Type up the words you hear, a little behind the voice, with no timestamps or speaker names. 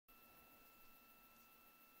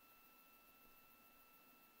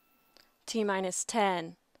T-minus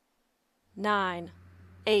 10, 9,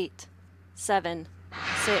 8, 7,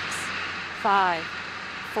 6, 5,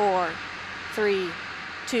 4, 3,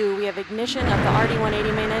 2. We have ignition of the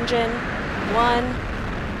RD-180 main engine. 1.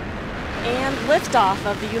 And liftoff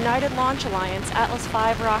of the United Launch Alliance Atlas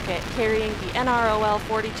V rocket carrying the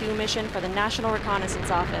NROL-42 mission for the National Reconnaissance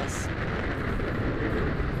Office.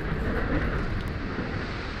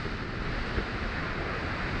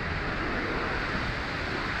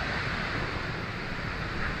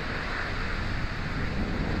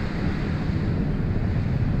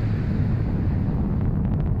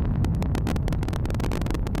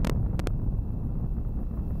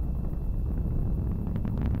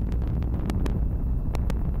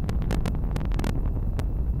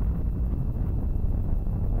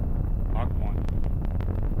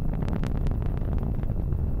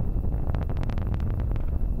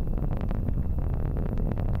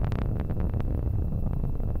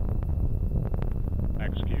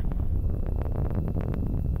 Execute.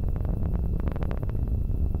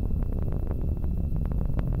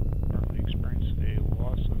 Currently experienced a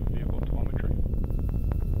loss of vehicle telemetry.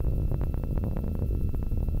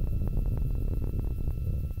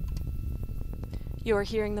 You are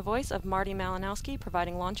hearing the voice of Marty Malinowski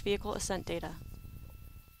providing launch vehicle ascent data.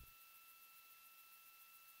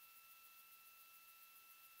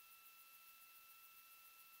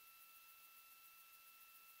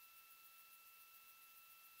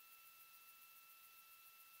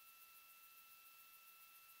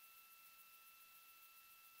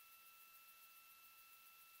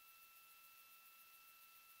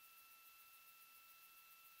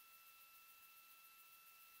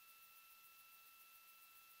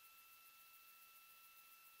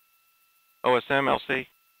 OSM LC.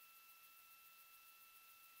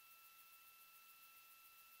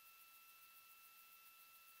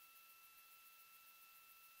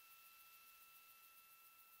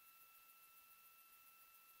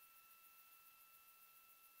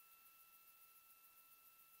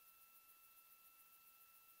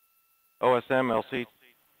 OSM LC.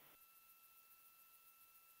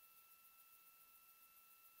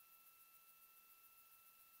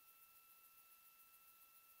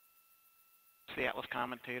 The Atlas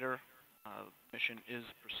commentator. Mission is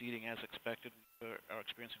proceeding as expected. We are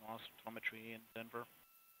experiencing loss of telemetry in Denver.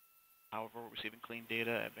 However, we're receiving clean data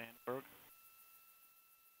at Vandenberg.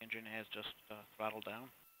 Engine has just throttled down.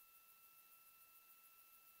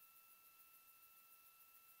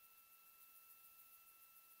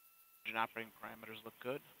 Engine operating parameters look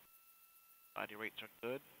good. Body rates are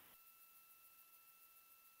good.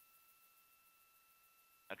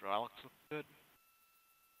 Hydraulics look good.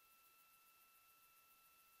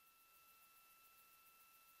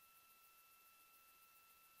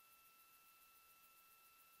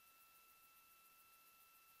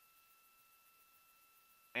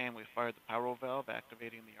 And we fired the power valve,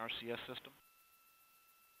 activating the RCS system.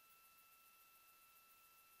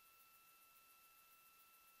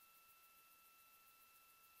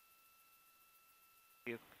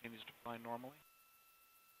 Vehicle continues to fly normally.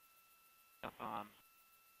 Up on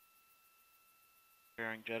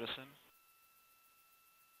bearing jettison.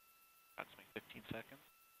 Approximately 15 seconds.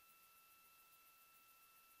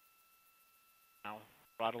 Now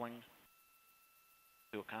throttling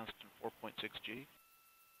to a constant 4.6 G.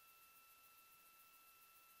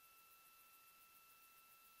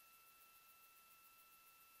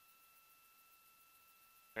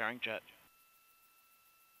 Bearing jet.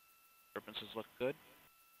 Disturbances look good.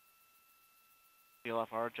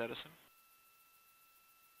 VLFR jettison.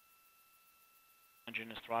 Engine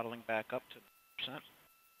is throttling back up to 9%.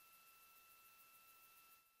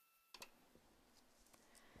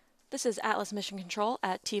 This is Atlas Mission Control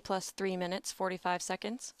at T+3 minutes 45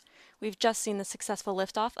 seconds. We've just seen the successful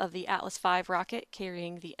liftoff of the Atlas V rocket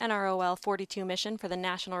carrying the NROL-42 mission for the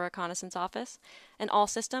National Reconnaissance Office, and all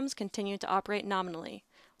systems continue to operate nominally.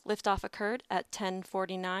 Liftoff occurred at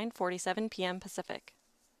 10:47 p.m. Pacific.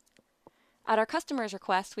 At our customer's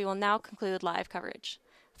request, we will now conclude live coverage.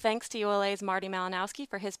 Thanks to ULA's Marty Malinowski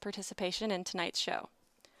for his participation in tonight's show.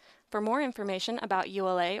 For more information about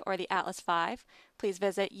ULA or the Atlas V, please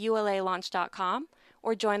visit ulalaunch.com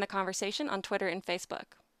or join the conversation on Twitter and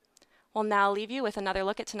Facebook. We'll now leave you with another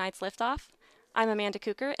look at tonight's liftoff. I'm Amanda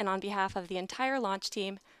Cooker, and on behalf of the entire launch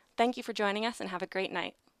team, thank you for joining us and have a great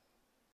night.